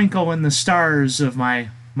was a twinkle in the stars of my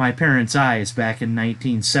parents' eyes back in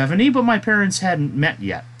 1970, but my parents hadn't met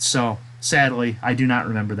yet, so sadly, I do not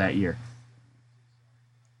remember that year.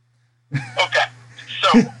 Okay, so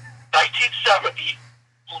 1970,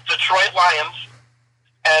 Detroit Lions,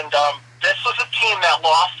 and this was a team that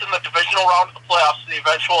lost in the divisional round of the playoffs to the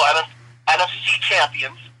eventual NFC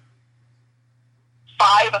champions.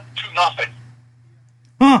 5-0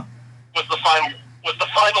 Huh. was the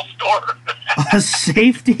final score. A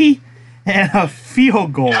safety and a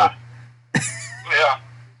field goal. Yeah.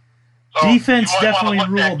 So Defense you might definitely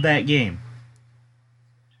wanna look ruled that game.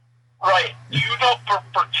 Right. Do you know,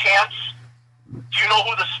 for chance, do you know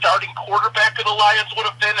who the starting quarterback of the Lions would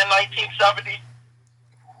have been in 1970?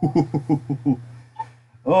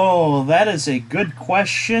 Oh, that is a good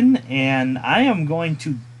question, and I am going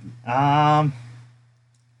to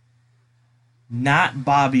not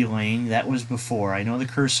Bobby Lane. That was before. I know the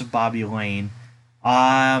curse of Bobby Lane.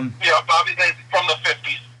 Yeah, Bobby Lane from the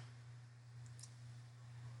 50s.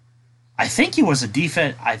 I think he was a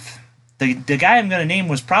defense. The guy I'm going to name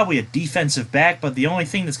was probably a defensive back, but the only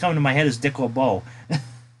thing that's coming to my head is Dick LeBeau.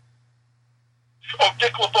 Oh,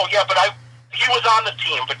 Dick LeBeau, yeah, but he was on the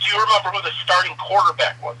team. But do you remember who the starting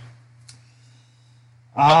quarterback was?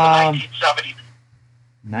 Of the 1970s.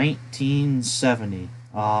 1970.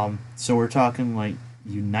 So we're talking like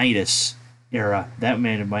Unitas era. That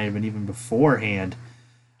might have been even beforehand.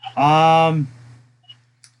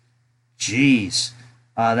 Jeez.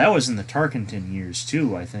 That was in the Tarkenton years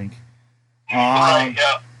too, I think. Right,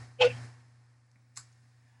 yeah.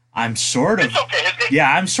 I'm sort of. It's okay.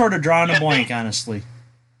 Yeah, I'm sort of drawing a blank, honestly.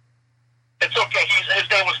 It's okay. His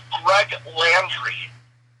name was Greg Landry,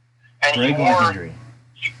 and Greg Landry.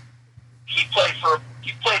 He played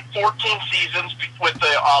 14 seasons with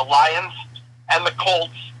the Lions and the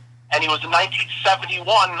Colts, and he was a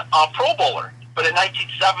 1971 Pro Bowler. But in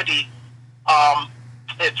 1970,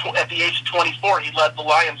 at the age of 24, he led the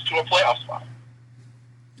Lions to a playoff spot.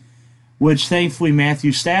 Which, thankfully,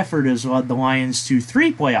 Matthew Stafford has led the Lions to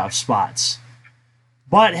 3 playoff spots,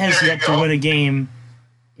 but has yet to win a game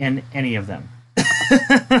in any of them.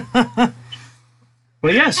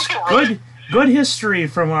 But yes, good history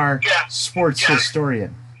from our sports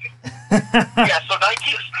historian. Yeah, so the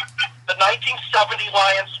 1970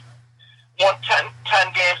 Lions won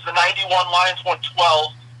 10 games. The 91 Lions won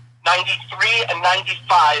 12. 93 and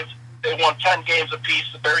 95, they won 10 games apiece,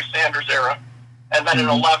 the Barry Sanders era. And then in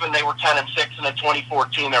 11, they were 10-6, and in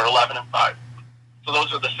 2014, they were 11-5. So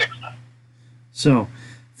those are the 6 now. So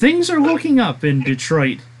things are looking up in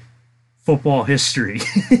Detroit football history,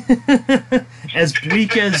 as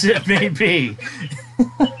bleak as it may be.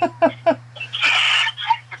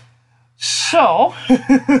 So,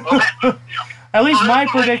 at least my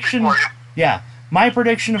prediction, my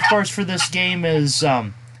prediction, of course, for this game is,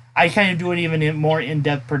 I kind of do an even more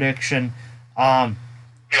in-depth prediction.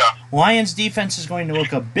 Lions defense is going to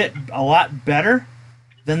look a lot better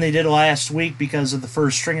than they did last week because of the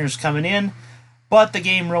first stringers coming in, but the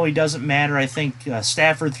game really doesn't matter. I think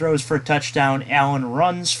Stafford throws for a touchdown, Allen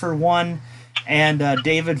runs for one, and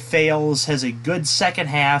David Fales has a good second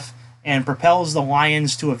half and propels the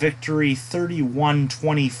Lions to a victory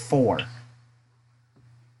 31-24.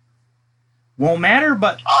 Won't matter,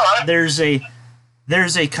 but there's a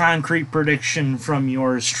concrete prediction from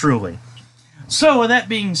yours truly. So with that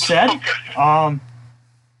being said,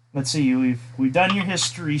 let's see, we've done your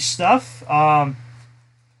history stuff.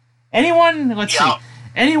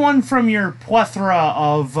 Anyone from your plethora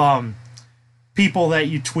of people that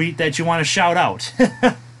you tweet that you want to shout out,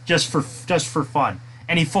 just for fun?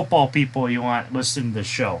 Any football people you want listening to the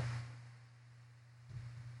show?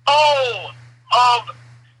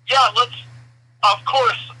 Let's, of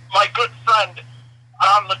course, my good friend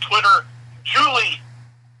on the Twitter, Julie,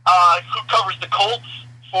 who covers the Colts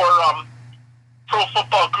for Pro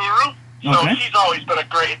Football Guru. So okay. she's always been a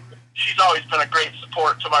great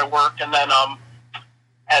support to my work. And then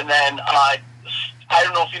I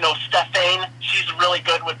don't know if you know Stephane. She's really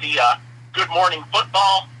good with the Good Morning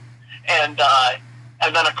Football. And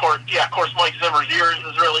then of course Mike Zimmer's ears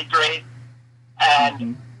is really great.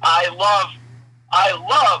 And I love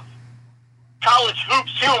College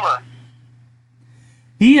Hoops Humor.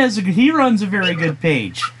 He runs a very good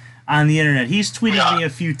page on the internet. He's tweeted me a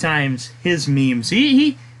few times his memes.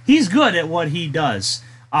 He's good at what he does.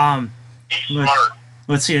 He's smart.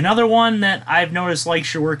 Let's see, another one that I've noticed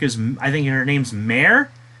likes your work is, I think her name's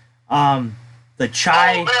Mare. The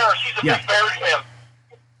Chai. Oh, Mare. She's a big Bears fan.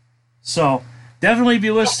 So definitely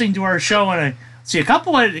be listening to our show. And see a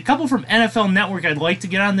couple from NFL Network I'd like to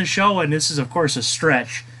get on the show, and this is of course a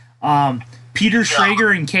stretch. Peter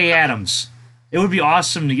Schrager and Kay Adams. It would be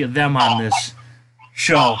awesome to get them on this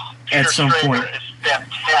show at some point.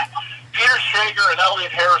 Peter Schrager and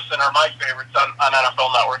Elliot Harrison are my favorites on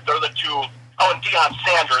NFL Network. They're the two. Oh, and Deion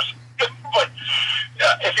Sanders. But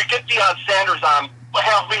if you get Deion Sanders on,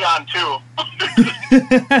 have me on too.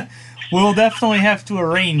 We'll definitely have to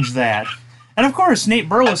arrange that. And of course, Nate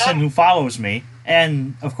Burleson, who follows me,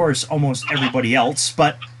 and of course almost everybody else,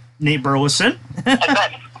 but Nate Burleson. And then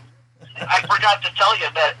I forgot to tell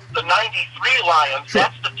you that the 93 Lions,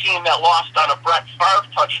 that's the team that lost on a Brett Favre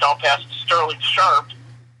touchdown pass to Sterling Sharp.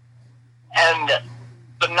 And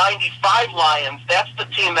the 95 Lions, that's the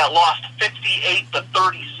team that lost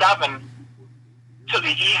 58-37 to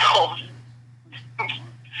the Eagles.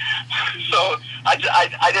 So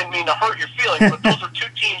I didn't mean to hurt your feelings, but those are two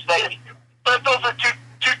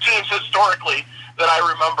teams historically that I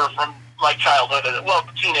remember from my childhood,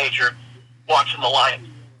 teenager, watching the Lions.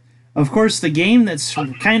 Of course, the game that's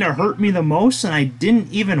kind of hurt me the most, and I didn't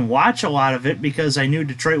even watch a lot of it because I knew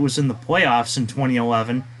Detroit was in the playoffs in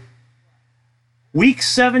 2011. Week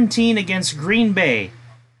 17 against Green Bay,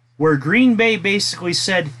 where Green Bay basically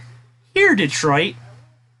said, "Here, Detroit,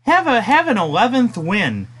 have an 11th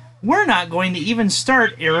win. We're not going to even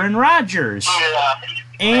start Aaron Rodgers."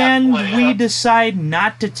 And we decide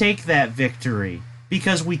not to take that victory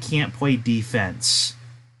because we can't play defense.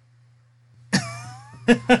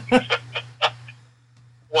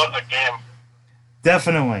 What a game.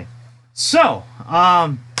 Definitely. So,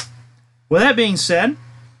 with that being said,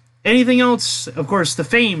 anything else? Of course, the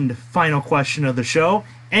famed final question of the show.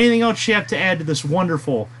 Anything else you have to add to this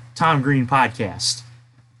wonderful Tom Green podcast?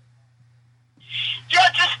 Yeah,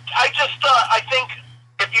 I think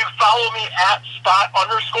if you follow me at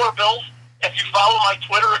 @spot_Bills, if you follow my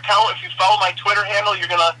Twitter account, if you follow my Twitter handle, you're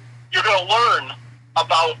gonna learn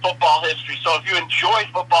about football history. So if you enjoy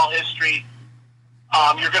football history,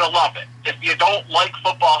 you're gonna love it. If you don't like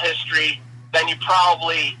football history, then you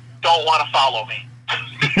probably don't want to follow me.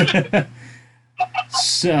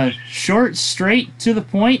 Short, straight, to the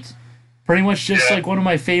point. Pretty much just like one of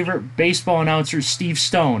my favorite baseball announcers, Steve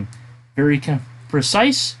Stone. Very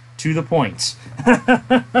precise, to the point.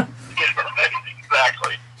 Exactly.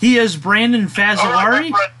 He is Brandon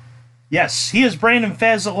Fazzolari. Yes, he is Brandon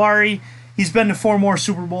Fazzolari. He's been to 4 more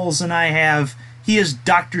Super Bowls than I have. He is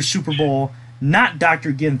Dr. Super Bowl, not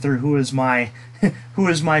Dr. Ginther, who is my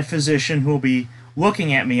physician who will be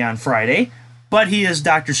looking at me on Friday. But he is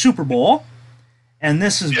Dr. Super Bowl. And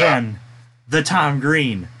this has been the Tom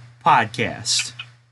Green Podcast.